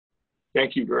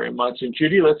Thank you very much. And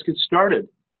Judy, let's get started.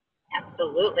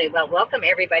 Absolutely. Well, welcome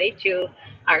everybody to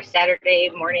our Saturday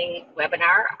morning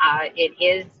webinar. It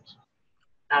is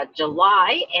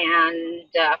July, and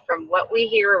from what we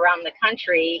hear around the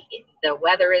country, the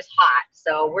weather is hot.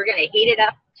 So we're going to heat it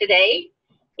up today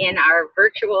in our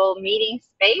virtual meeting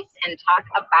space and talk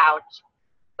about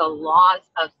the laws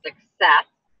of success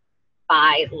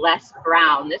by Les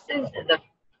Brown. This is the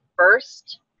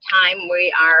first time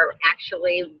we are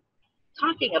actually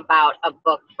talking about a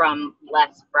book from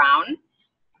Les Brown.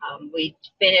 We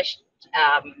finished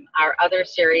our other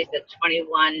series, the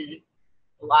 21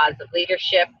 Laws of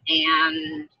Leadership,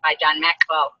 and by John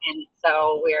Maxwell. And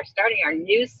so we are starting our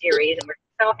new series, and we're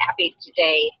so happy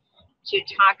today to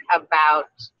talk about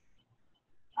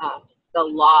the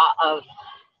law of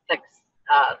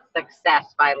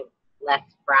success by Les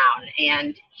Brown.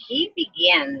 And he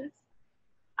begins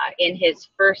in his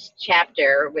first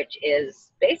chapter, which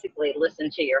is basically listen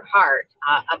to your heart,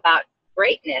 about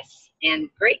greatness, and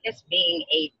greatness being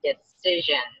a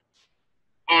decision.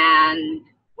 And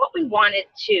what we wanted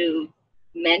to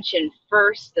mention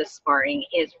first this morning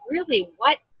is really,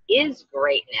 what is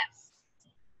greatness?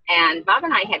 And Bob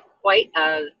and I had quite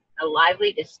a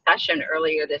lively discussion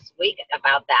earlier this week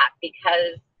about that,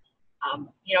 because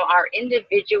you know, our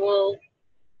individual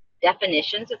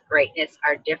definitions of greatness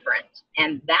are different.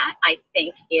 And that, I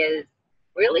think, is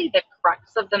really the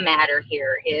crux of the matter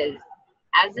here. Is,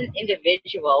 as an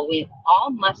individual, we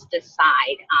all must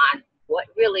decide on what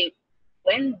really,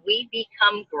 when we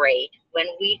become great, when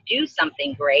we do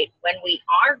something great, when we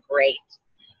are great,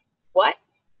 what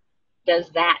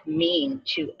does that mean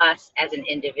to us as an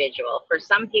individual? For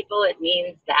some people, it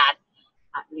means that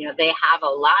you know, they have a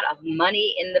lot of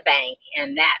money in the bank,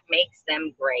 and that makes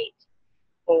them great.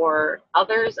 For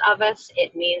others of us,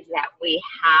 it means that we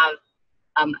have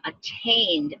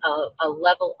attained a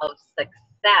level of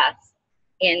success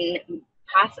in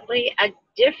possibly a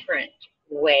different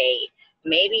way.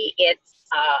 Maybe it's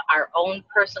our own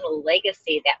personal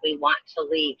legacy that we want to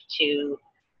leave to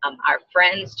our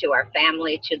friends, to our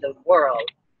family, to the world.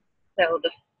 So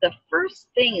the first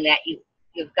thing that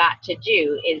you've got to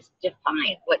do is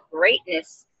define what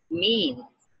greatness means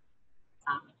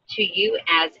to you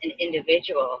as an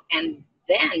individual, and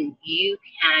then you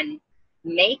can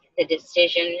make the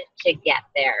decision to get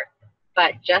there.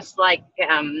 But just like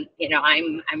you know,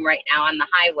 I'm right now on the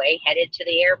highway headed to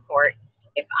the airport.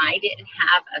 If I didn't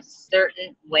have a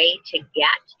certain way to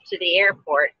get to the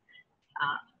airport,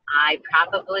 I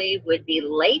probably would be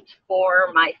late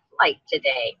for my flight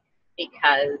today,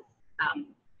 because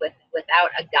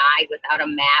without a guide, without a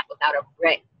map, without a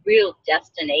real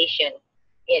destination,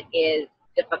 it is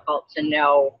difficult to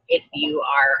know if you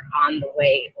are on the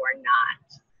way or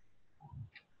not.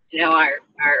 You know,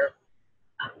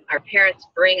 our parents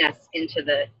bring us into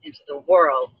the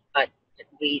world, but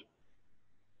we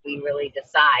really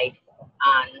decide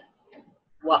on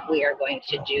what we are going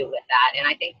to do with that. And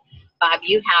I think, Bob,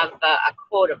 you have a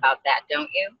quote about that, don't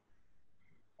you?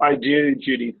 I do,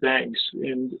 Judy, thanks.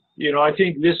 And, you know, I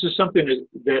think this is something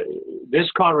that this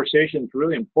conversation is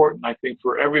really important, I think,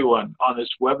 for everyone on this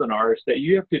webinar, is that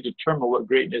you have to determine what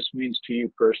greatness means to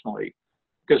you personally.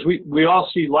 Because we all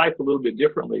see life a little bit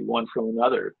differently, one from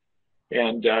another.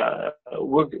 And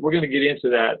we're going to get into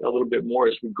that a little bit more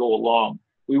as we go along.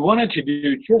 We wanted to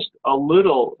do just a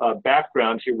little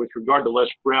background here with regard to Les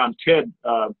Brown. Ted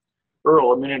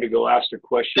Earl a minute ago asked a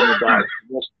question about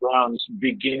Les Brown's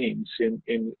beginnings in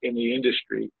the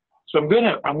industry. So I'm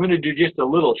gonna do just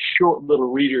a short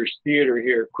little reader's theater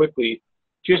here quickly,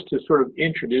 just to sort of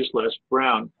introduce Les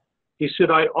Brown. He said,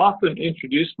 "I often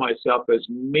introduce myself as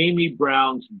Mamie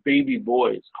Brown's baby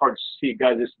boy." It's hard to see a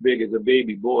guy this big as a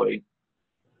baby boy.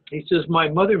 He says, "My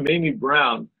mother, Mamie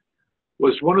Brown,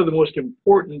 was one of the most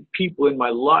important people in my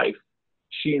life.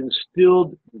 She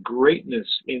instilled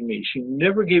greatness in me. She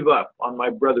never gave up on my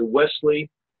brother Wesley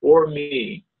or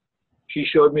me. She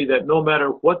showed me that no matter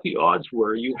what the odds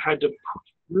were, you had to push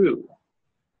through.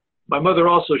 My mother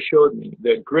also showed me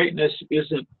that greatness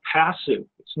isn't passive.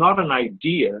 It's not an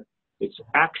idea, it's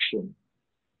action.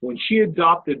 When she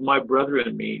adopted my brother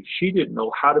and me, she didn't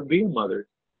know how to be a mother.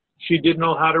 She didn't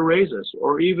know how to raise us,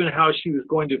 or even how she was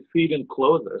going to feed and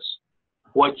clothe us.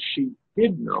 What she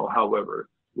did know, however,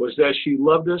 was that she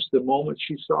loved us the moment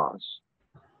she saw us.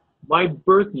 My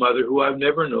birth mother, who I've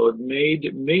never known,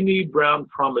 made Mamie Brown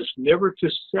promise never to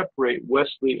separate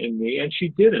Wesley and me, and she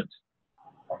didn't.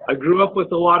 I grew up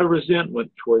with a lot of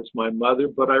resentment towards my mother,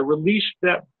 but I released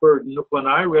that burden when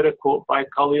I read a quote by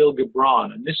Khalil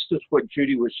Gibran, and this is what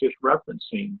Judy was just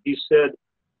referencing. He said,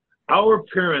 'Our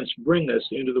parents bring us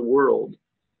into the world.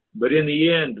 But in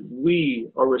the end, we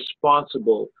are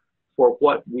responsible for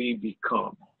what we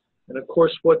become. And of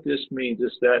course, what this means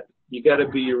is that you got to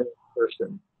be your own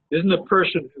person. It isn't the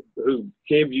person who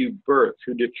gave you birth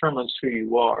who determines who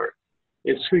you are.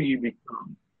 It's who you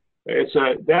become. It's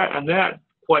that,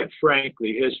 quite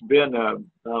frankly, has been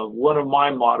one of my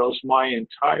mottos my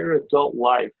entire adult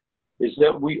life, is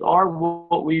that we are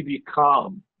what we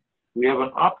become. We have an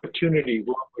opportunity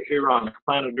while we're here on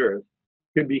planet Earth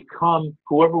to become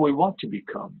whoever we want to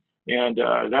become. And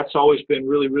that's always been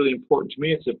really, really important to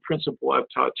me. It's a principle I've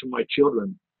taught to my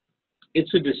children.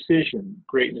 It's a decision.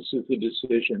 Greatness is a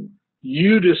decision.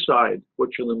 You decide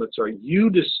what your limits are. You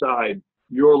decide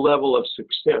your level of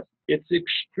success. It's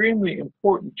extremely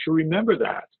important to remember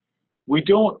that. We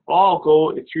don't all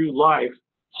go through life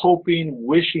hoping,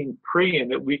 wishing, praying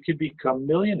that we could become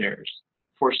millionaires.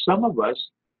 For some of us,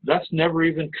 that's never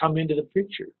even come into the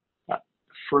picture.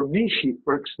 For me,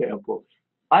 for example,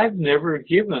 I've never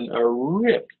given a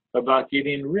rip about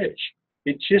getting rich.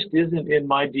 It just isn't in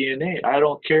my DNA. I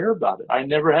don't care about it. I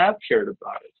never have cared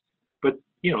about it. But,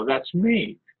 that's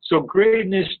me. So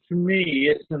greatness to me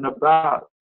isn't about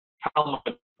how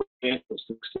much financial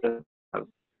success you have.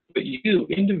 But you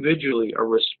individually are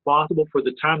responsible for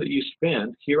the time that you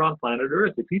spend here on planet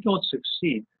Earth. If you don't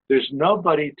succeed, there's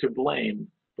nobody to blame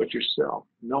but yourself.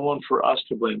 No one for us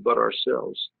to blame but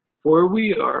ourselves. Where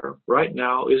we are right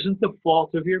now isn't the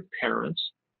fault of your parents,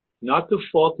 not the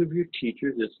fault of your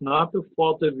teachers. It's not the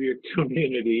fault of your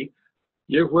community.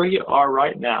 You're where you are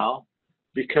right now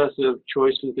because of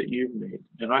choices that you've made.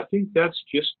 And I think that's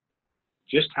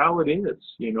just how it is.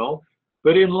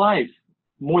 But in life,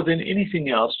 more than anything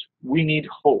else, we need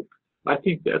hope. I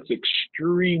think that's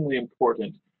extremely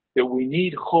important, that we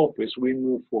need hope as we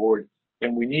move forward,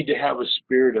 and we need to have a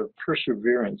spirit of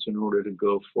perseverance in order to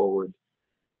go forward.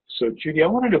 So, Judy, I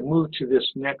wanted to move to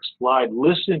this next slide.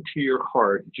 Listen to your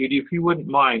heart. Judy, if you wouldn't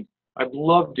mind, I'd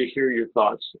love to hear your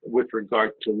thoughts with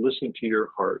regard to listen to your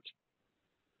heart.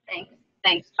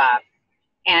 Thanks, Bob.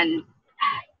 And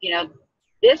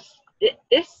this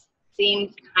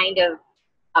seems kind of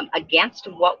against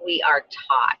what we are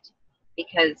taught,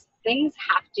 because things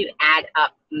have to add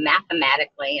up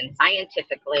mathematically and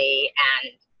scientifically,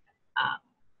 and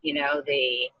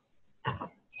the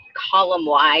column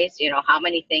wise, how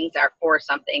many things are for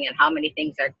something and how many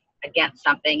things are against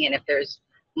something, and if there's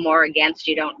more against,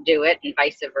 you don't do it, and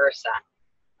vice versa.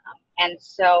 And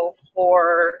so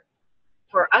for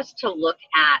us to look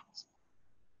at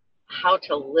how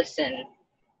to listen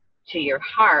to your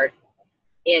heart,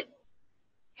 it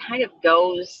kind of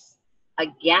goes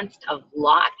against a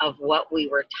lot of what we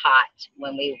were taught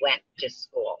when we went to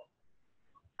school.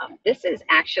 This is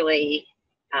actually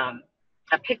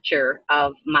a picture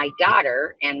of my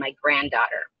daughter and my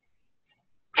granddaughter.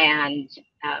 And,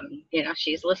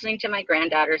 she's listening to my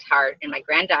granddaughter's heart, and my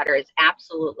granddaughter is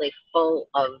absolutely full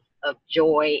of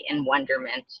joy and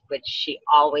wonderment, which she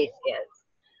always is.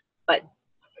 But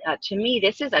to me,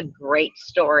 this is a great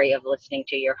story of listening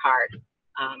to your heart.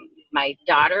 My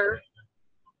daughter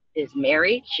is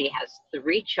married. She has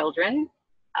 3 children.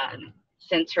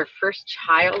 Since her first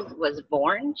child was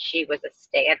born, she was a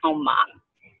stay-at-home mom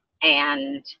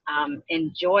and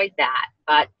enjoyed that.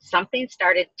 But something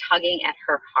started tugging at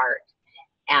her heart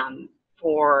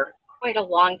for quite a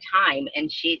long time,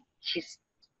 and she's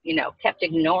kept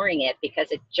ignoring it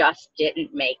because it just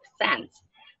didn't make sense.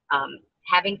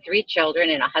 Having 3 children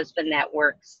and a husband that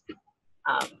works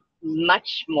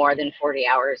much more than 40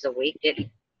 hours a week,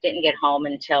 didn't get home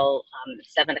until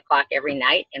 7 o'clock every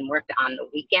night and worked on the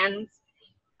weekends.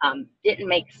 Didn't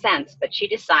make sense, but she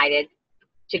decided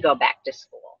to go back to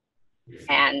school.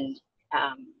 And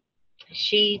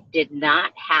she did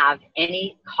not have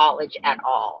any college at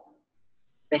all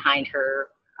behind her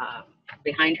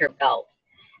belt,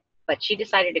 but she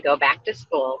decided to go back to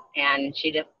school, and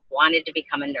she wanted to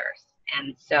become a nurse.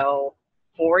 And so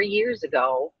 4 years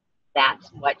ago, that's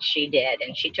what she did.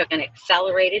 And she took an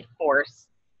accelerated course,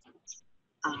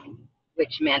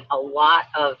 which meant a lot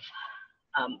of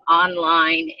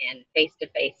online and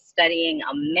face-to-face studying,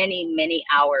 many, many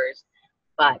hours.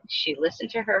 But she listened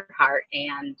to her heart,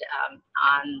 and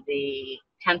on the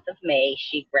 10th of May,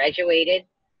 she graduated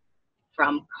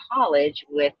from college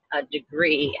with a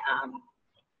degree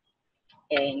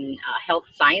in health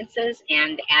sciences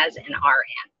and as an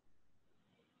RN.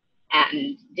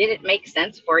 And did it make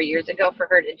sense 4 years ago for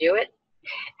her to do it?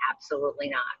 Absolutely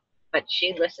not. But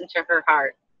she listened to her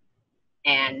heart,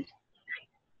 and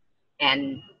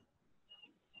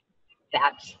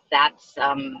that's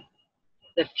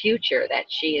the future that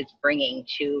she is bringing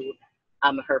to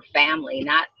her family.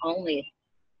 Not only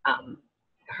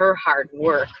her hard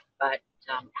work, but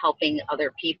helping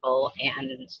other people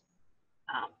and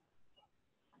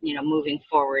moving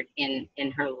forward in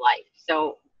her life.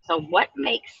 So what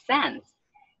makes sense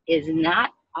is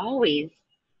not always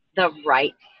the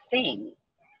right thing.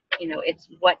 It's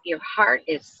what your heart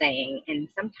is saying, and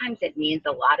sometimes it means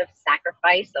a lot of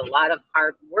sacrifice, a lot of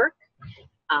hard work,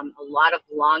 a lot of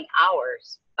long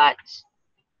hours, but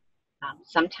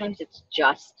sometimes it's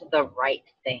just the right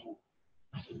thing.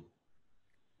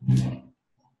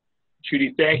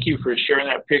 Judy, thank you for sharing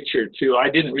that picture too. I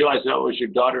didn't realize that was your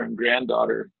daughter and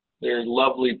granddaughter. They're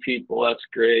lovely people. That's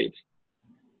great.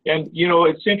 And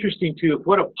it's interesting too.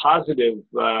 What a positive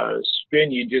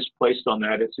spin you just placed on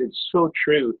that. It's so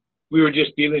true. We were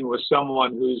just dealing with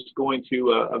someone who's going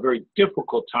through a very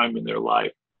difficult time in their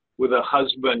life with a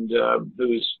husband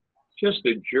who's just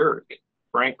a jerk,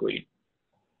 frankly.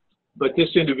 But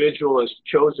this individual is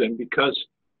chosen because,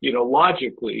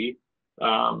 logically,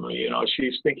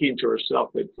 she's thinking to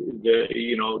herself that,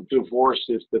 divorce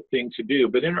is the thing to do.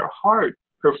 But in her heart,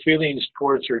 her feelings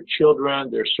towards her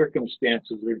children, their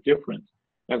circumstances are different.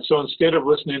 And so instead of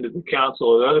listening to the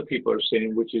counsel that other people are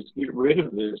saying, which is get rid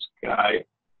of this guy,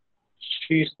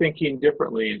 she's thinking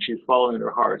differently and she's following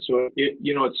her heart. So it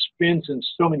spins in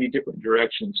so many different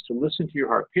directions. To listen to your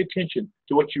heart, pay attention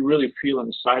to what you really feel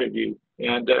inside of you,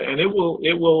 and it will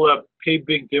pay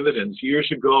big dividends.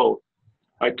 Years ago,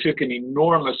 I took an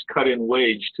enormous cut in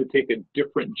wage to take a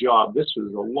different job. This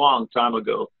was a long time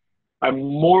ago. I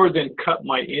more than cut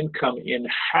my income in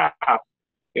half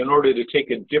in order to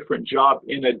take a different job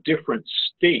in a different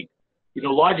state.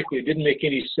 Logically, it didn't make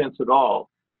any sense at all.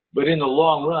 But in the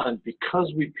long run,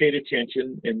 because we paid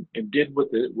attention and did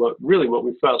what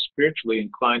we felt spiritually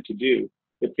inclined to do,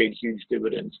 it paid huge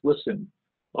dividends. Listen,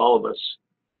 all of us,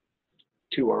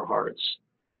 to our hearts.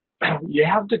 You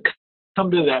have to come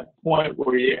to that point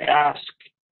where you ask,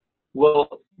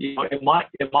 well, am I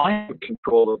in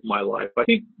control of my life? I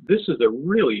think this is a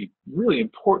really, really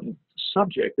important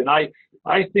subject. And I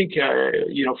think,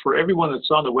 for everyone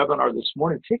that's on the webinar this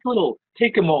morning, take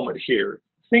a moment here.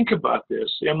 Think about this.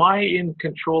 Am I in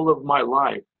control of my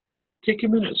life? Take a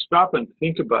minute, stop and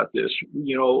think about this,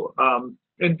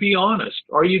 and be honest.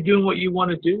 Are you doing what you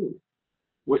want to do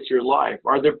with your life?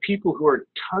 Are there people who are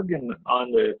tugging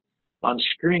on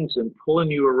strings and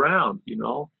pulling you around,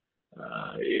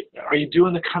 Are you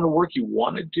doing the kind of work you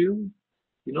want to do?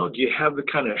 Do you have the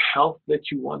kind of health that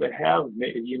you want to have?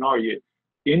 Are you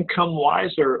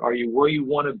income-wise, or are you where you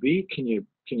want to be? Can you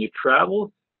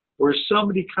travel? Or is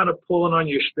somebody kind of pulling on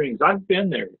your strings? I've been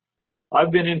there.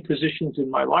 I've been in positions in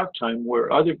my lifetime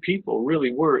where other people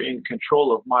really were in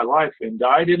control of my life, and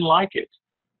I didn't like it.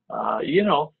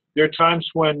 There are times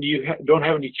when you don't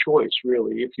have any choice,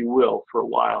 really, if you will, for a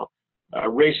while.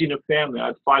 Raising a family, I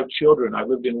had 5 children. I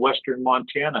lived in western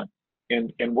Montana,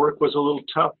 and work was a little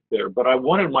tough there. But I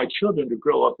wanted my children to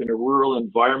grow up in a rural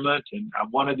environment, and I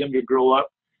wanted them to grow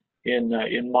up in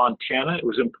Montana. It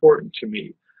was important to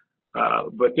me.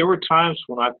 But there were times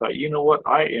when I thought, you know what,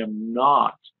 I am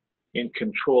not in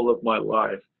control of my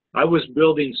life. I was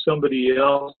building somebody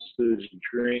else's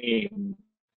dream.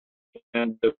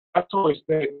 And that's always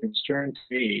been a concern to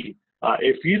me.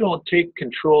 If you don't take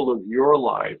control of your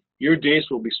life, your days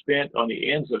will be spent on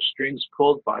the ends of strings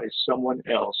pulled by someone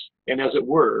else. And as it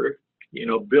were,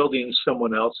 building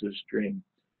someone else's dream.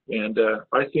 And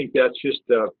I think that's just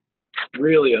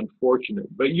really unfortunate.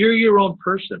 But you're your own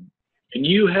person. And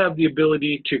you have the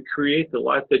ability to create the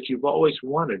life that you've always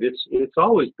wanted. It's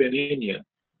always been in you.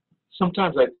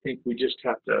 Sometimes I think we just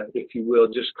have to, if you will,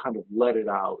 just kind of let it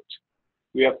out.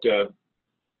 We have to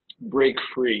break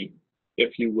free,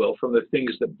 if you will, from the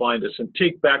things that bind us and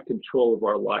take back control of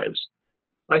our lives.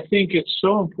 I think it's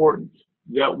so important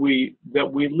that we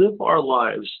live our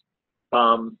lives,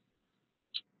 in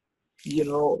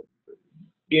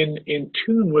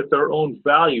tune with our own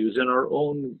values and our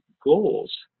own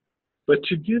goals. But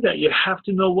to do that, you have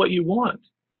to know what you want.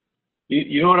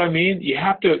 You know what I mean? You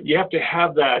have to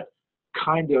have that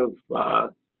kind of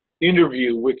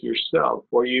interview with yourself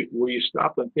where you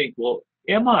stop and think, well,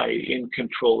 am I in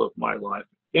control of my life?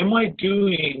 Am I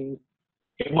moving?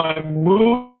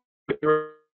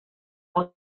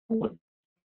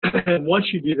 And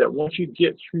once you do that, once you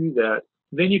get through that,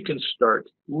 then you can start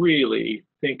really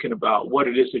thinking about what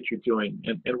it is that you're doing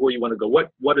and where you want to go,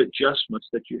 what adjustments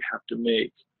that you have to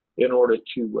make in order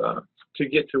to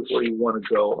get to where you want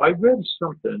to go. I read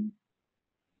something.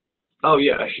 Oh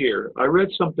yeah, here. I read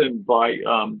something by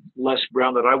Les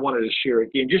Brown that I wanted to share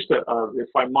again. Just if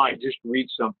I might, just read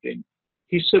something.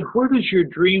 He said, "Where does your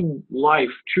dream life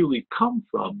truly come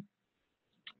from?"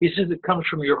 He says it comes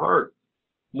from your heart.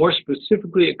 More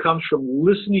specifically, it comes from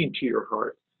listening to your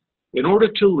heart. In order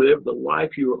to live the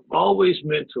life you were always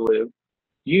meant to live,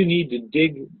 you need to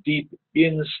dig deep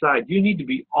inside. You need to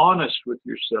be honest with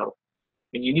yourself,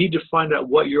 and you need to find out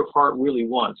what your heart really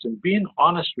wants. And being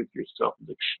honest with yourself is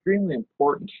extremely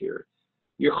important here.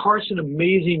 Your heart's an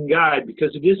amazing guide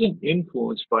because it isn't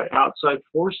influenced by outside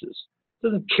forces. It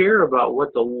doesn't care about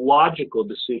what the logical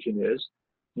decision is,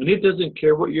 and it doesn't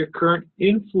care what your current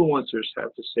influencers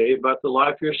have to say about the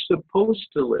life you're supposed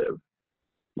to live.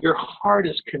 Your heart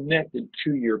is connected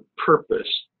to your purpose.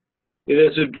 It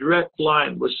has a direct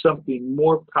line with something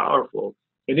more powerful,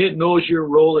 and it knows your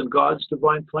role in God's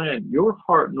divine plan. Your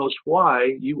heart knows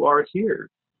why you are here,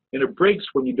 and it breaks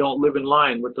when you don't live in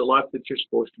line with the life that you're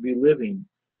supposed to be living.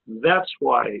 That's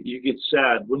why you get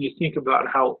sad when you think about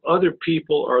how other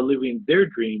people are living their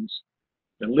dreams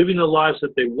and living the lives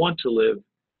that they want to live,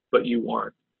 but you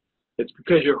aren't. It's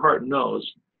because your heart knows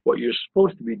what you're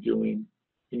supposed to be doing,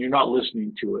 and you're not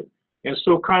listening to it. And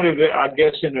so kind of, I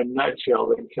guess, in a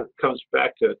nutshell, it comes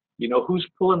back to, who's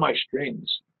pulling my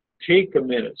strings? Take a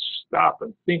minute, stop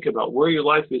and think about where your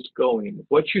life is going,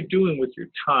 what you're doing with your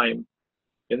time,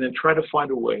 and then try to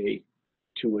find a way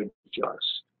to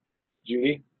adjust.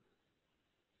 Judy?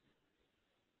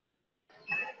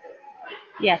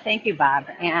 Yeah, thank you, Bob.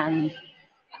 And,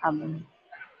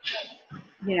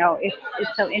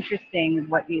 it's so interesting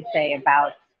what you say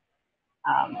about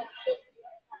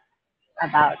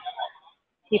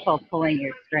people pulling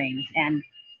your strings. And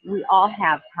we all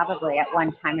have probably at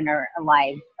one time in our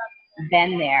lives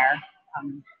been there.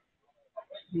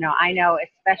 I know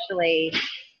especially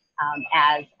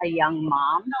as a young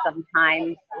mom,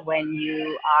 sometimes when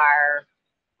you are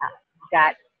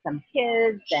got some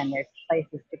kids and there's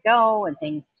places to go and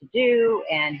things to do,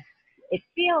 and it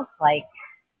feels like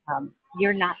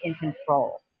you're not in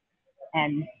control.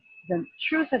 And the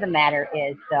truth of the matter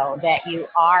is, though, that you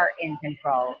are in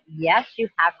control. Yes, you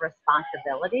have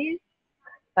responsibilities,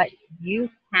 but you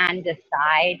can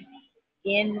decide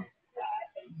in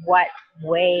what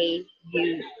way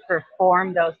you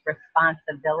perform those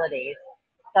responsibilities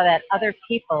so that other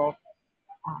people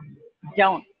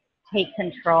don't take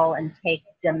control and take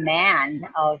demand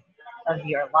of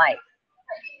your life.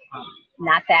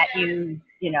 Not that you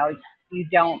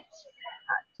don't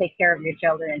take care of your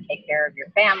children and take care of your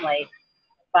family,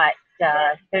 but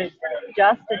there's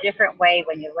just a different way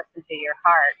when you listen to your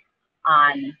heart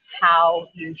on how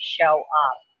you show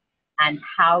up and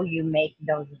how you make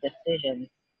those decisions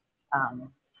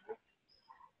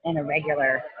in a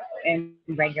regular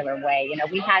way.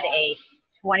 We had a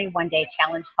 21-day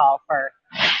challenge call for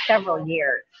several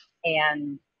years,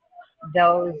 and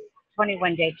those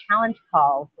 21-day challenge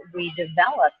calls, we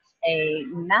developed a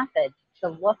method to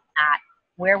look at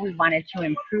where we wanted to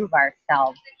improve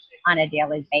ourselves on a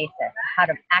daily basis, how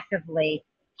to actively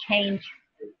change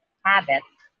habits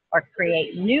or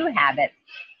create new habits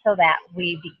so that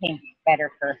we became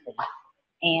better persons.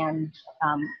 And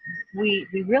we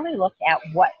really looked at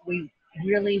what we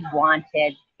really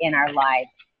wanted in our lives.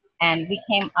 And we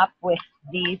came up with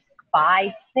these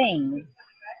 5 things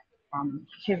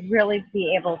to really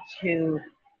be able to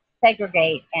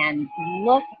segregate and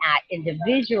look at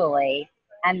individually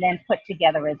and then put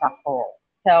together as a whole.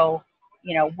 So,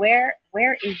 where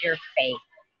is your faith?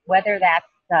 Whether that's,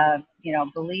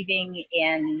 believing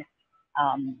in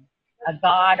a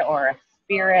God or a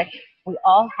spirit, we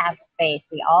all have faith.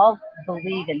 We all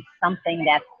believe in something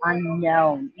that's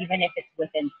unknown, even if it's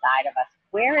within inside of us.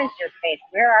 Where is your faith?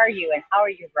 Where are you, and how are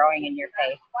you growing in your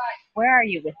faith? Where are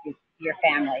you with your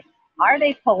family? Are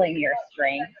they pulling your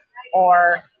string,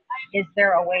 or is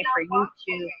there a way for you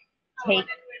to take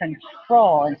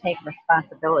control and take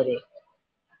responsibility?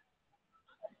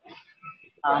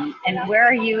 And where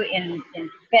are you in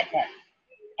fitness?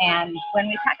 And when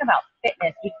we talk about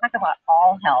fitness, we talk about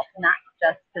all health, not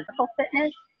just physical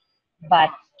fitness, but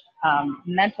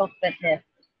mental fitness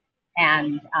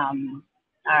and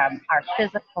our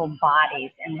physical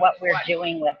bodies and what we're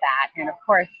doing with that. And of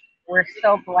course, we're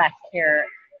so blessed here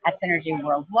at Synergy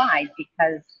Worldwide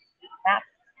because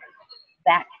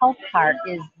that health part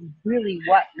is really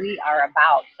what we are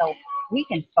about. So we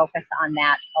can focus on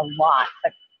that a lot,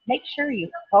 but make sure you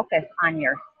focus on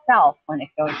yourself when it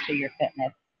goes to your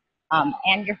fitness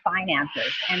and your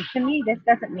finances. And to me, this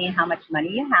doesn't mean how much money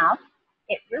you have.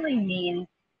 It really means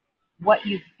what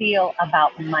you feel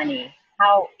about money,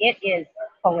 how it is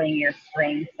pulling your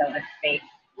strings, so to speak,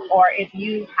 or if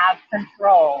you have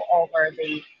control over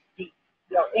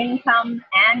your income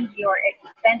and your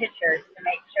expenditures to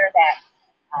make sure that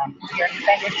your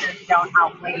expenditures don't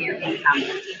outweigh your income.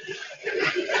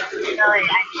 Sorry,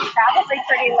 I'm probably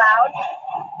pretty loud.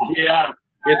 Yeah,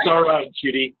 it's all right,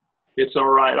 Judy. It's all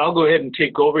right. I'll go ahead and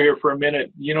take over here for a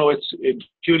minute. You know,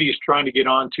 Judy's trying to get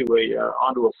onto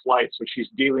a flight, so she's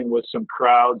dealing with some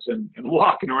crowds and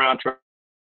walking around trying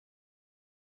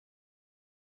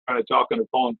to talk on the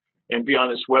phone and be on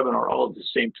this webinar all at the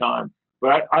same time.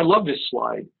 But I love this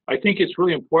slide. I think it's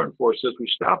really important for us as we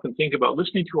stop and think about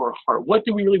listening to our heart. What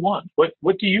do we really want?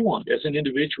 What do you want as an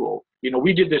individual? You know,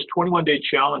 we did this 21-day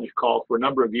challenge call for a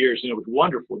number of years, and it was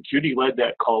wonderful. Judy led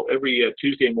that call every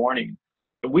Tuesday morning.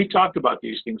 And we talked about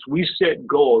these things. We set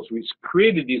goals. We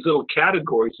created these little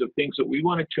categories of things that we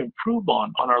wanted to improve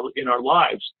on in our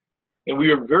lives. And we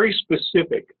were very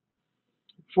specific.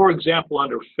 For example,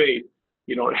 under faith,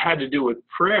 you know, it had to do with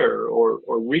prayer or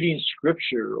reading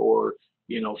scripture or,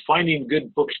 you know, finding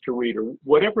good books to read or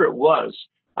whatever it was.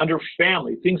 Under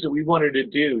family, things that we wanted to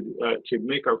do to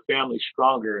make our family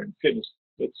stronger and fitness,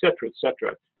 et cetera, et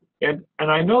cetera. And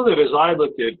I know that as I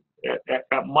looked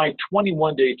at my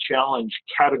 21-day challenge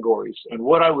categories and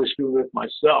what I was doing with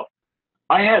myself,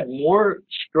 I had more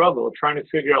struggle trying to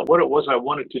figure out what it was I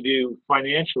wanted to do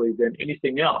financially than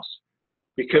anything else,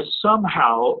 because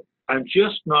somehow I'm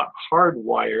just not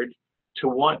hardwired to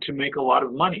want to make a lot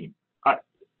of money.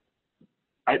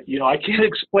 You know, I can't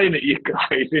explain it, you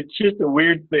guys. It's just a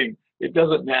weird thing. It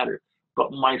doesn't matter.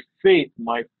 But my faith,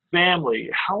 my family,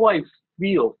 how I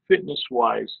feel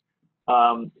fitness-wise,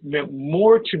 meant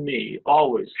more to me,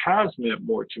 always has meant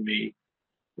more to me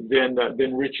than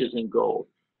riches and gold.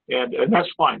 And that's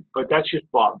fine, but that's just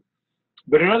Bob.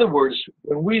 But in other words,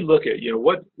 when we look at, you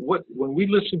know, when we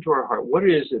listen to our heart, what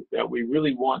is it that we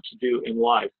really want to do in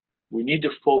life? We need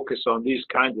to focus on these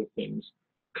kinds of things,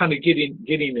 kind of getting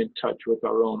in touch with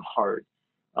our own heart.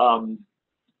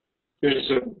 There's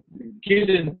a get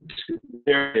into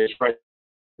there is right.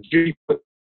 Judy put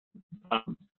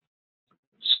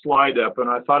slide up, and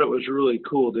I thought it was really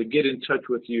cool to get in touch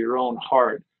with your own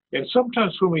heart. And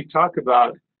sometimes when we talk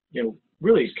about, you know,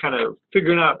 really kind of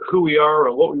figuring out who we are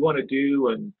and what we want to do,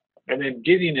 and then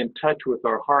getting in touch with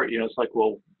our heart, you know, it's like,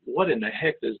 well, what in the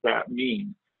heck does that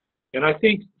mean? And I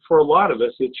think for a lot of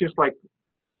us, it's just like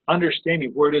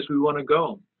understanding where it is we want to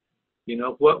go. You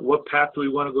know, what path do we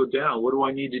want to go down? What do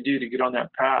I need to do to get on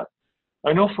that path?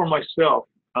 I know for myself,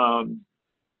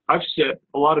 I've set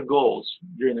a lot of goals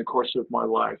during the course of my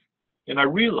life, and I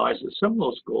realized that some of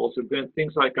those goals have been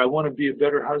things like I want to be a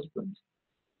better husband.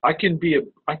 I can be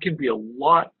a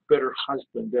lot better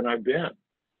husband than I've been.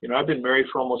 You know, I've been married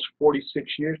for almost 46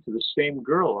 years to the same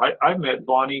girl. I met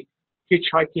Bonnie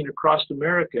hitchhiking across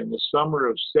America in the summer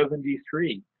of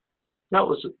 '73.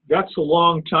 That's a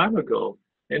long time ago.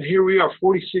 And here we are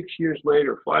 46 years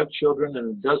later, 5 children and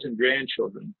a dozen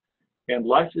grandchildren. And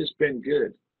life has been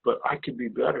good, but I could be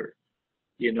better.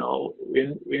 You know,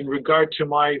 in regard to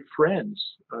my friends,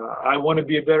 I want to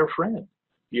be a better friend.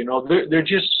 You know, they're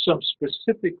just some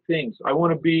specific things. I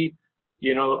want to be,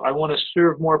 you know, I want to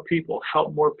serve more people,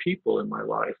 help more people in my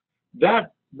life.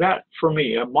 That for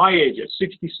me, at my age, at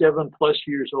 67 plus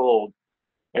years old,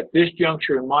 at this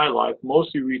juncture in my life,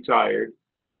 mostly retired,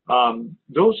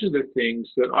 those are the things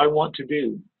that I want to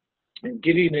do. And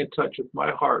getting in touch with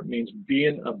my heart means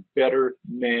being a better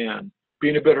man,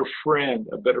 being a better friend,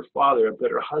 a better father, a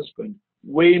better husband,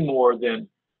 way more than,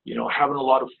 you know, having a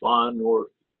lot of fun or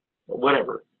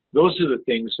whatever. Those are the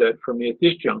things that, for me at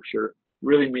this juncture,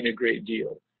 really mean a great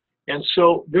deal. And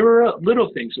so there are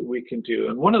little things that we can do.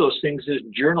 And one of those things is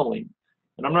journaling.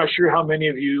 And I'm not sure how many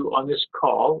of you on this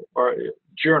call are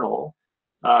journal,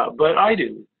 but I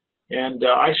do. And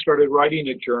I started writing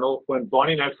a journal when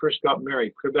Bonnie and I first got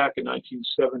married, clear back in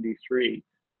 1973.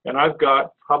 And I've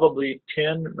got probably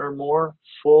 10 or more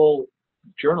full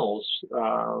journals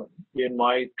in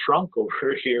my trunk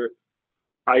over here.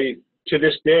 To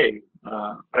this day,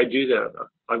 I do that.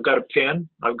 I've got a pen,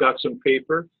 I've got some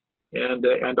paper,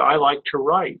 and I like to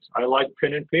write. I like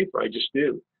pen and paper, I just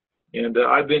do. And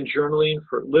I've been journaling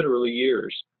for literally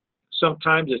years.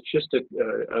 Sometimes it's just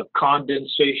a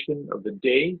condensation of the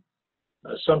day.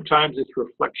 Sometimes it's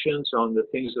reflections on the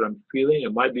things that I'm feeling.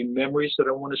 It might be memories that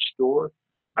I want to store.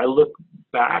 I look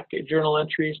back at journal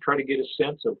entries, try to get a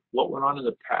sense of what went on in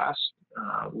the past,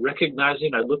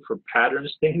 recognizing I look for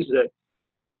patterns, things that.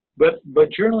 But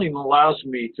journaling allows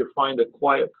me to find a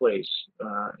quiet place,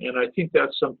 and I think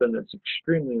that's something that's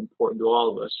extremely important to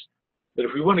all of us. That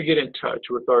if we want to get in touch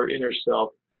with our inner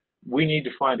self, we need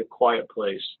to find a quiet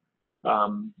place.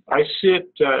 I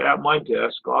sit at my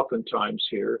desk oftentimes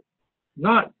here,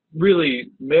 not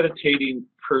really meditating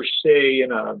per se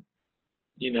in a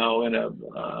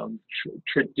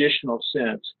traditional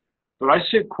sense, but I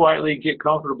sit quietly, get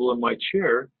comfortable in my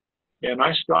chair, and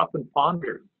I stop and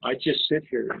ponder. I just sit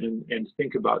here and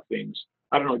think about things.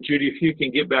 I don't know, Judy, if you can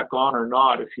get back on or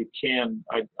not. If you can,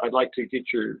 I'd like to get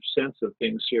your sense of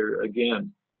things here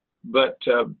again. But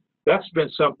that's been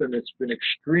something that's been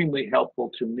extremely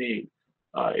helpful to me,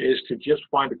 is to just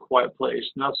find a quiet place.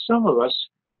 Now, some of us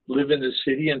live in the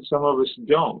city and some of us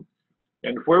don't.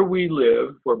 And where we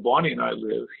live, where Bonnie and I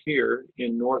live here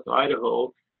in North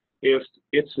Idaho, if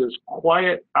it's as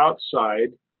quiet outside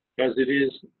as it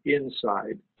is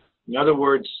inside. In other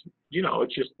words, you know,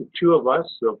 it's just the two of us.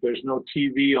 So if there's no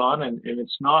TV on, and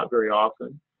it's not very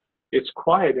often, it's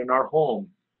quiet in our home.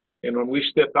 And when we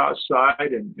step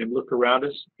outside and look around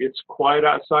us, it's quiet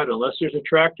outside. Unless there's a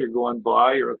tractor going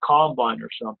by or a combine or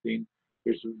something,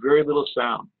 there's very little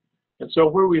sound. And so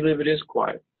where we live, it is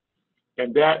quiet.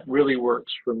 And that really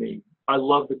works for me. I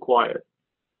love the quiet.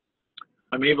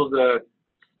 I'm able to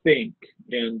think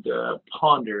and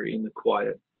ponder in the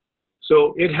quiet.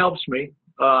 So it helps me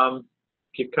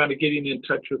kind of getting in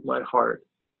touch with my heart.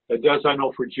 It does, I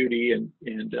know, for Judy, and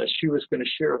she was going to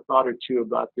share a thought or two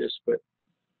about this, but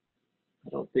I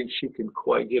don't think she can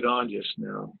quite get on just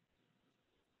now.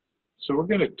 So we're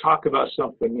going to talk about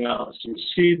something else. You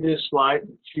see this slide?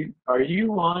 Are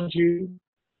you on, Judy?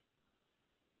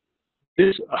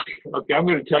 Okay, I'm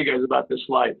going to tell you guys about this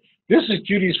slide. This is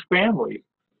Judy's family.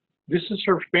 This is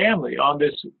her family on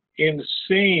this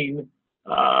insane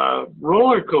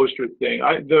roller coaster thing.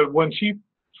 When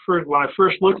I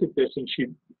first looked at this and she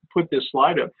put this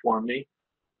slide up for me,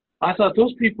 I thought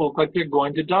those people look like they're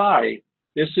going to die.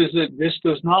 This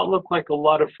does not look like a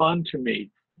lot of fun to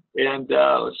me. And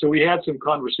so we had some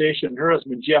conversation. Her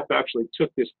husband Jeff actually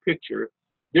took this picture.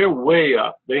 They're way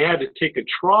up. They had to take a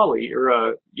trolley or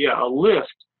a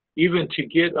lift even to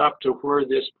get up to where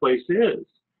this place is.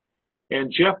 And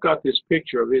Jeff got this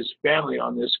picture of his family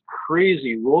on this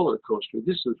crazy roller coaster.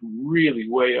 This is really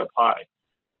way up high.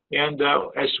 And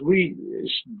as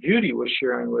Judy was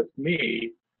sharing with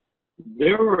me,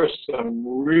 there were some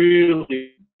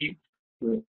really deep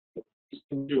on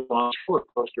roller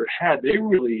coaster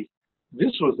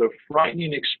this was a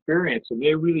frightening experience, and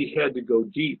they really had to go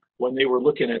deep when they were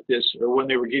looking at this, or when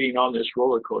they were getting on this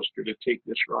roller coaster to take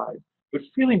this ride. But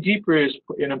feeling deeper is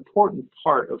an important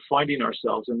part of finding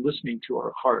ourselves and listening to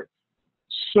our heart.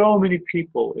 So many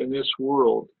people in this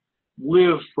world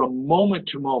live from moment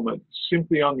to moment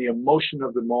simply on the emotion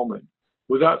of the moment,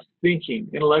 without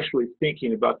intellectually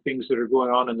thinking about things that are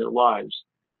going on in their lives.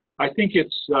 I think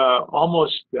it's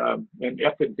almost an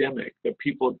epidemic that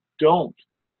people don't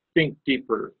think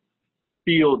deeper,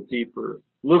 feel deeper,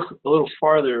 look a little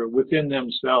farther within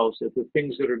themselves at the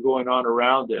things that are going on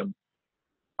around them.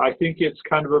 I think it's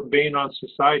kind of a bane on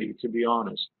society, to be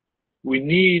honest. We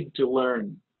need to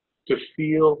learn to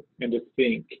feel and to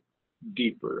think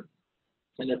deeper.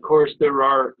 And of course, there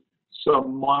are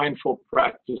some mindful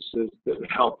practices that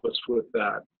help us with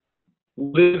that.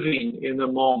 Living in the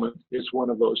moment is one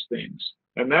of those things.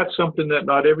 And that's something that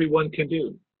not everyone can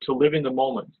do, to live in the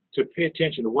moment, to pay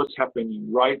attention to what's happening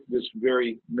right this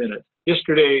very minute.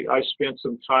 Yesterday, I spent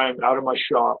some time out of my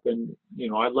shop, and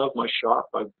I love my shop.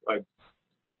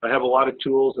 I have a lot of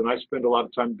tools, and I spend a lot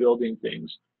of time building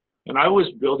things. And I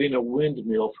was building a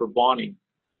windmill for Bonnie,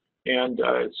 and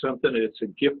it's a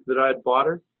gift that I had bought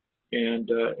her, and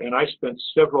I spent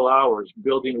several hours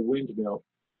building a windmill.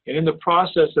 And in the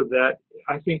process of that,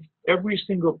 I think every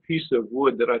single piece of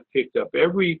wood that I picked up,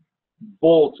 every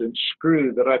bolt and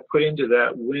screw that I put into that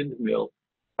windmill,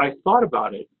 I thought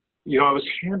about it. I was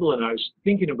handling, I was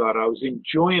thinking about it, I was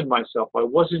enjoying myself. I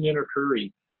wasn't in a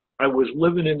hurry. I was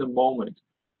living in the moment.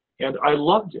 And I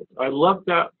loved it. I loved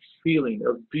that feeling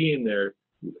of being there,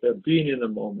 being in the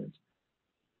moment.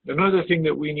 Another thing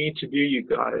that we need to do, you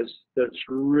guys, that's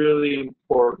really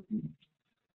important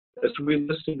as we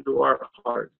listen to our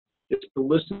heart, is to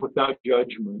listen without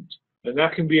judgment. And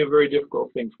that can be a very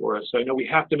difficult thing for us. I know we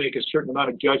have to make a certain amount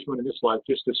of judgment in this life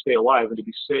just to stay alive and to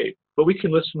be saved. But we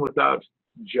can listen without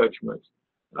judgment.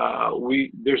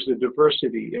 There's a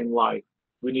diversity in life.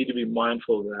 We need to be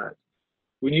mindful of that.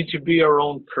 We need to be our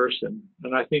own person.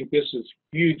 And I think this is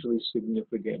hugely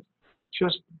significant.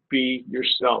 Just be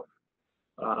yourself.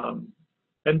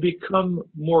 And become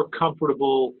more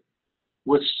comfortable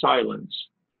with silence.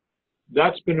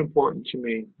 That's been important to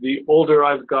me. The older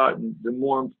I've gotten, the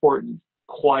more important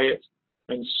quiet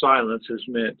and silence has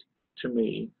meant to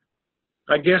me.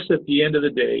 I guess at the end of the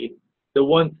day, the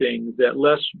one thing that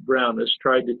Les Brown has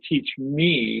tried to teach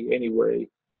me anyway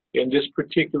in this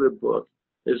particular book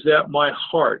is that my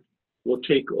heart will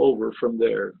take over from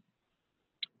there.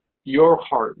 Your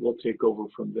heart will take over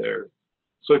from there.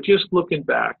 So just looking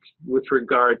back with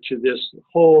regard to this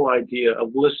whole idea of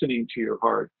listening to your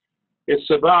heart, it's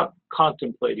about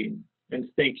contemplating and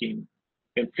thinking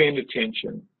and paying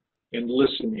attention and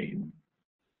listening.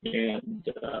 And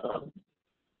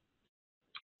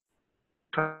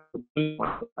I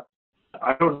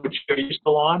don't know if she's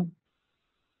still on.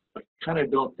 I kind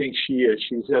of don't think she is.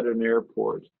 She's at an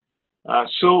airport.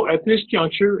 So at this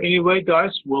juncture, anyway,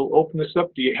 guys, we'll open this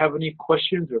up. Do you have any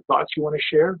questions or thoughts you want to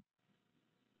share?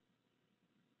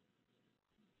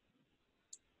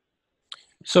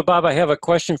 So, Bob, I have a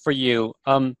question for you.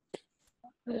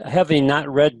 Having not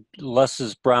read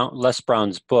Les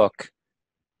Brown's book,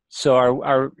 so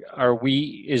are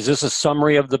we? Is this a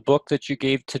summary of the book that you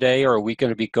gave today, or are we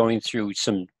going to be going through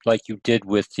some, like you did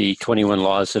with the 21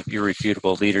 Laws of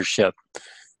Irrefutable Leadership,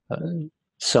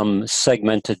 some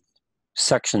segmented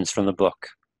sections from the book?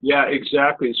 Yeah,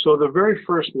 exactly. So the very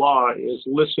first law is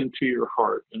listen to your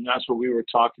heart, and that's what we were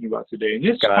talking about today. And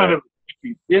it's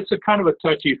a kind of a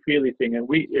touchy-feely thing, and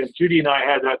Judy and I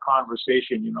had that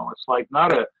conversation. It's like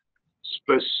not a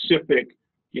specific,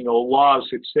 law of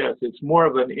success. It's more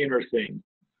of an inner thing.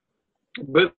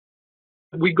 But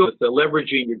we go with the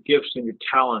leveraging your gifts and your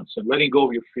talents and letting go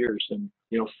of your fears and,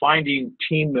 finding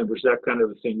team members, that kind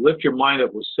of a thing. Lift your mind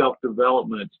up with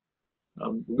self-development,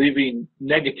 leaving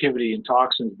negativity and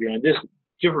toxins behind. This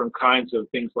different kinds of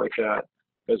things like that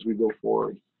as we go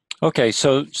forward. Okay,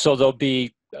 so there'll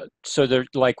be they're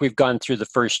like we've gone through the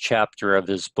first chapter of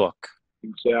this book.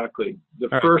 Exactly. The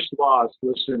first law is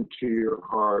listen to your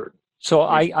heart. So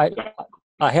I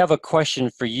have a question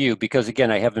for you, because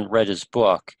again, I haven't read his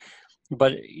book,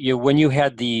 but when you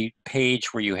had the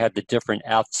page where you had the different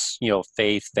F's,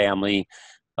 faith, family,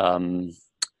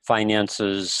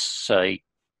 finances,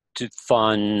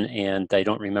 fun, and I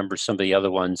don't remember some of the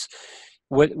other ones.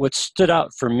 What stood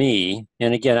out for me,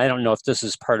 and again, I don't know if this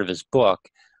is part of his book,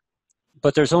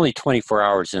 but there's only 24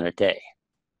 hours in a day.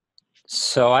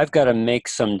 So I've got to make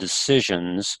some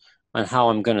decisions on how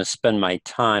I'm going to spend my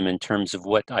time in terms of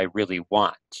what I really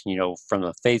want, from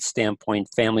a faith standpoint,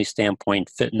 family standpoint,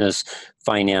 fitness,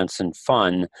 finance, and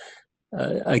fun.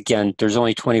 Again, there's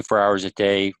only 24 hours a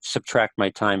day. Subtract my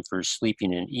time for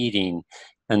sleeping and eating,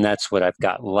 and that's what I've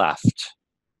got left.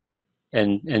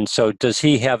 And so does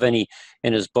he have in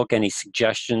his book, any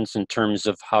suggestions in terms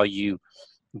of how you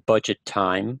budget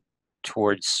time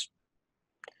towards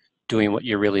doing what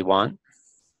you really want?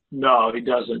 No, he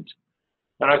doesn't.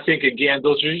 And I think, again,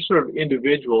 those are just sort of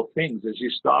individual things as you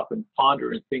stop and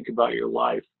ponder and think about your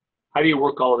life. How do you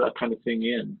work all of that kind of thing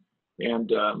in?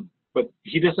 And but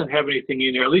he doesn't have anything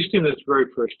in there, at least in this very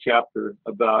first chapter,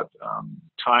 about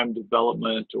time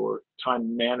development or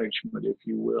time management, if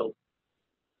you will.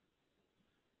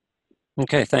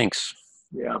 Okay, thanks.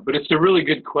 Yeah, but it's a really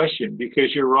good question,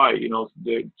 because you're right.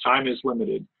 The time is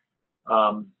limited.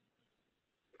 Yeah,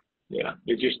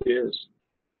 it just is.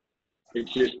 It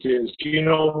just is.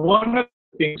 One of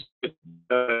the things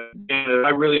that I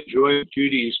really enjoyed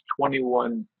Judy's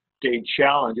 21-day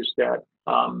challenge is that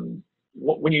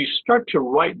when you start to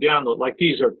write down, like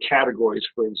these are categories,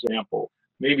 for example,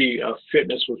 maybe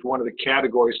fitness was one of the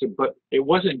categories, but it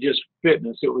wasn't just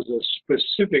fitness. It was a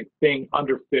specific thing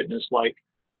under fitness, like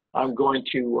I'm going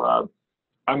to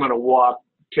walk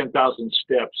 10,000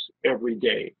 steps every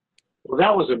day. Well,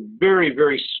 that was a very,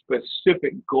 very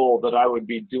specific goal that I would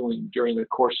be doing during the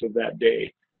course of that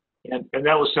day. And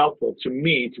that was helpful to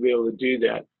me to be able to do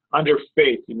that. Under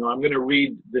faith, I'm going to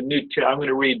read I'm going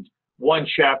to read one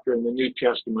chapter in the New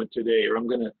Testament today, or I'm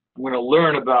going to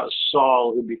learn about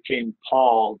Saul, who became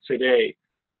Paul, today.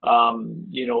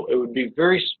 It would be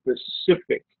very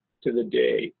specific to the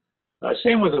day.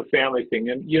 Same with the family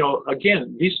thing. And,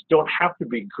 again, these don't have to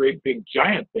be great, big,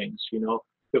 giant things,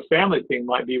 The family thing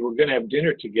might be, we're going to have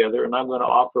dinner together, and I'm going to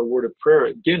offer a word of prayer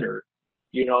at dinner.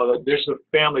 There's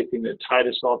a family thing that tied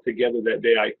us all together that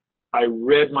day. I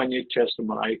read my New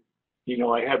Testament. I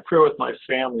had prayer with my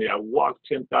family. I walked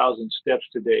 10,000 steps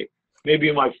today.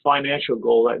 Maybe my financial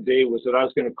goal that day was that I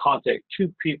was going to contact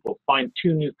 2 people, find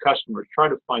 2 new customers, try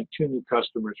to find 2 new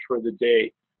customers for the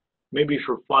day. Maybe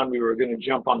for fun, we were going to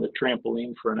jump on the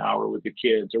trampoline for an hour with the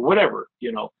kids or whatever,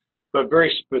 but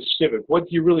very specific. What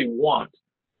do you really want?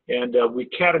 And we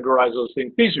categorize those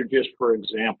things. These are just for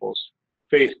examples.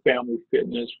 Faith, family,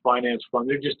 fitness, finance, fun.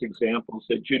 They're just examples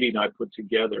that Judy and I put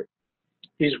together.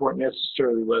 These weren't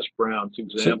necessarily Les Brown's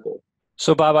example.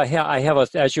 So Bob, I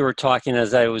have as you were talking,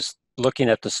 as I was looking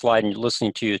at the slide and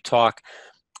listening to you talk,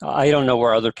 I don't know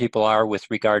where other people are with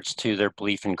regards to their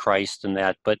belief in Christ and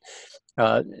that, but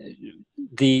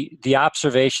the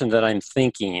observation that I'm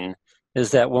thinking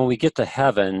is that when we get to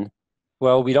heaven,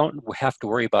 well, we don't have to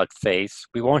worry about faith.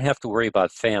 We won't have to worry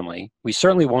about family. We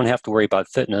certainly won't have to worry about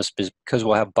fitness because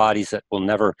we'll have bodies that will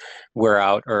never wear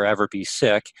out or ever be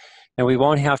sick. and we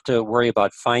won't have to worry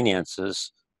about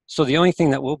finances. So the only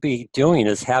thing that we'll be doing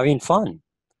is having fun,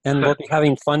 and we'll be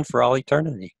having fun for all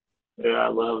eternity. Yeah, I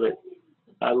love it.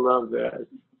 I love that.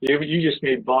 You just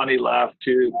made Bonnie laugh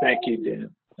too. Thank you,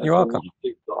 Dan. That's You're welcome. A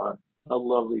lovely thought. A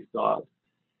lovely thought.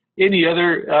 Any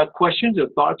other questions or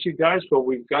thoughts, you guys, while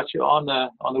we've got you on the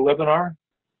webinar?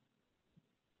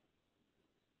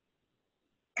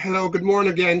 Hello, good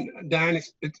morning again, Dan.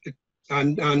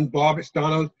 And Bob, it's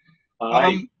Donald.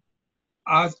 I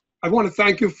want to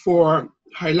thank you for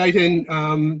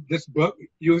highlighting this book,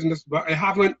 using this book. I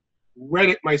haven't read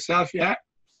it myself yet,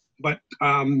 but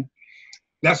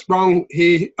Les Brown,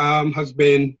 he has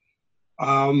been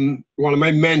one of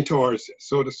my mentors,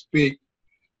 so to speak.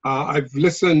 I've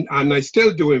listened, and I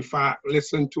still do, in fact,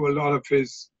 listen to a lot of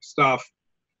his stuff.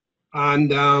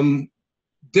 And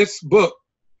this book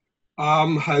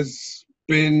has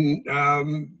been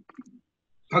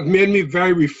has made me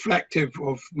very reflective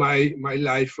of my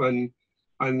life and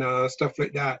stuff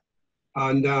like that.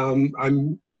 And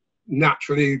I'm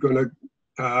naturally going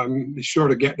to be sure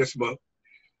to get this book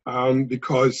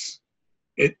because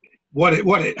what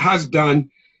it has done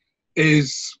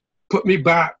is put me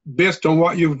back, based on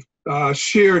what you've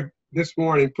shared this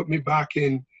morning, put me back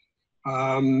in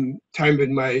time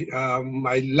in my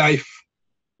my life,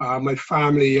 my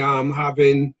family,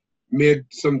 having made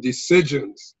some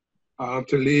decisions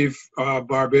to leave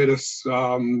Barbados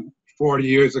 40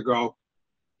 years ago.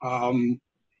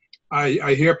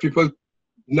 I hear people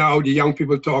now, the young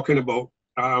people, talking about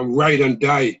ride and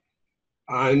die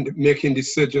and making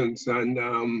decisions, and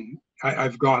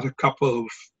I've got a couple of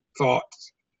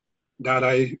thoughts that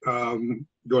I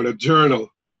going to journal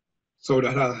so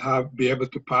that I'll be able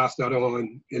to pass that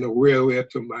on in a real way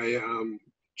to my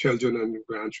children and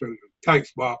grandchildren.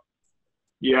 Thanks, Bob.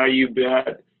 Yeah, you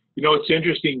bet. You know, it's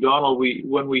interesting, Donald,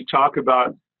 when we talk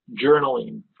about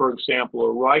journaling, for example,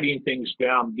 or writing things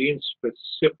down, being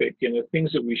specific in the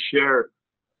things that we share.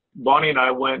 Bonnie and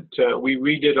I we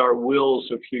redid our wills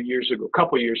a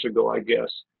couple years ago, I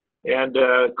guess. And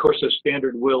of course, a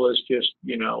standard will is just,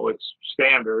 it's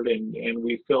standard, and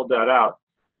we filled that out.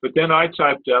 But then I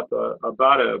typed up I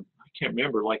can't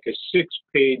remember, like a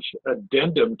 6-page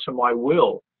addendum to my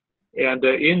will. And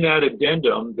in that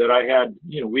addendum that I had,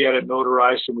 we had it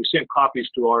notarized and we sent copies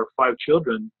to our 5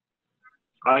 children.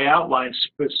 I outlined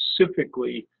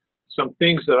specifically some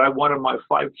things that I wanted my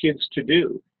 5 kids to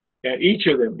do. And each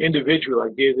of them individually,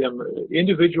 I gave them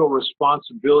individual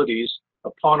responsibilities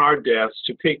upon our deaths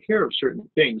to take care of certain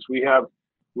things. We have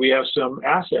some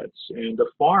assets and a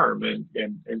farm and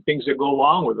things that go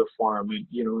along with the farm, and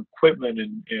equipment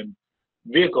and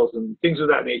vehicles and things of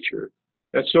that nature.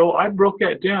 And so I broke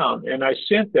that down and I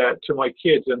sent that to my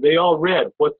kids, and they all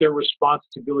read what their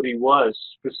responsibility was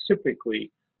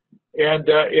specifically. And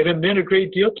it meant a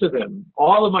great deal to them.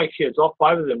 All of my kids, all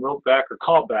 5 of them, wrote back or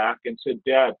called back and said,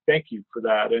 "Dad, thank you for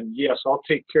that. And yes, I'll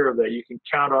take care of that. You can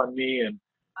count on me." And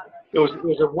it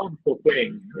was a wonderful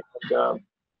thing. And,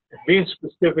 being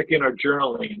specific in our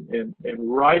journaling and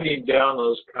writing down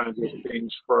those kinds of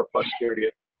things for our posterity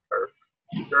are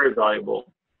very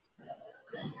valuable.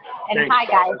 And thanks, hi,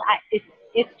 guys.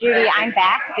 It's Judy. I'm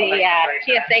back. The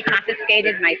TSA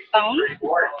confiscated my phone,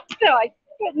 so I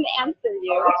couldn't answer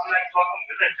you.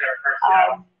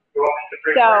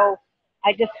 So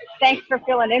thanks for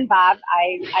filling in, Bob.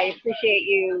 I appreciate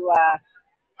you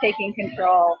taking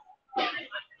control.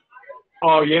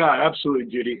 Oh, yeah,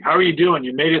 absolutely, Judy. How are you doing?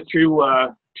 You made it through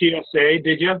TSA,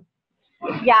 did you?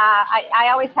 Yeah, I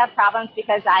always have problems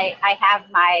because I have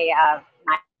my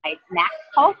MAX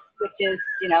pulse, which is,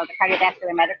 the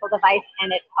cardiovascular medical device,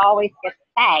 and it always gets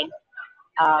tagged.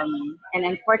 And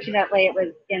unfortunately, it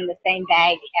was in the same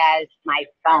bag as my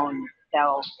phone.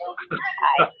 So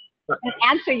I couldn't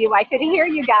answer you. I could hear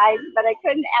you guys, but I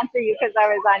couldn't answer you because I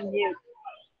was on mute.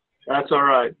 That's all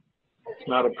right. It's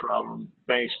not a problem.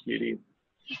 Thanks, Judy.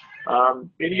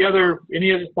 Any other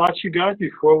thoughts you got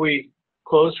before we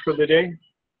close for the day?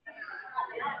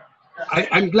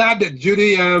 I'm glad that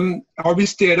Judy, or we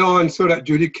stayed on so that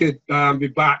Judy could be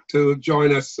back to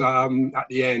join us at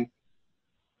the end.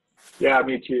 Yeah,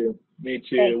 me too. Me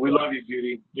too. We love you,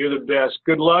 Judy. You're the best.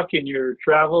 Good luck in your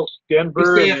travels,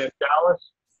 Denver and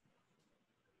Dallas.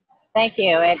 Thank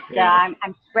you.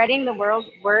 I'm spreading the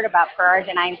word about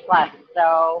Priority 9 Plus.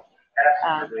 So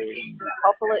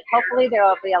hopefully there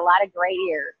will be a lot of great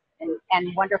ears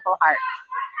and wonderful hearts.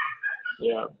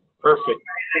 Yeah, perfect.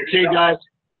 Okay, guys.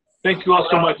 Thank you all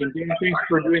so much. And Dan, thanks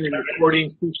for doing the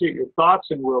recording. Appreciate your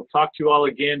thoughts, and we'll talk to you all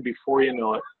again before you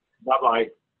know it. Bye-bye.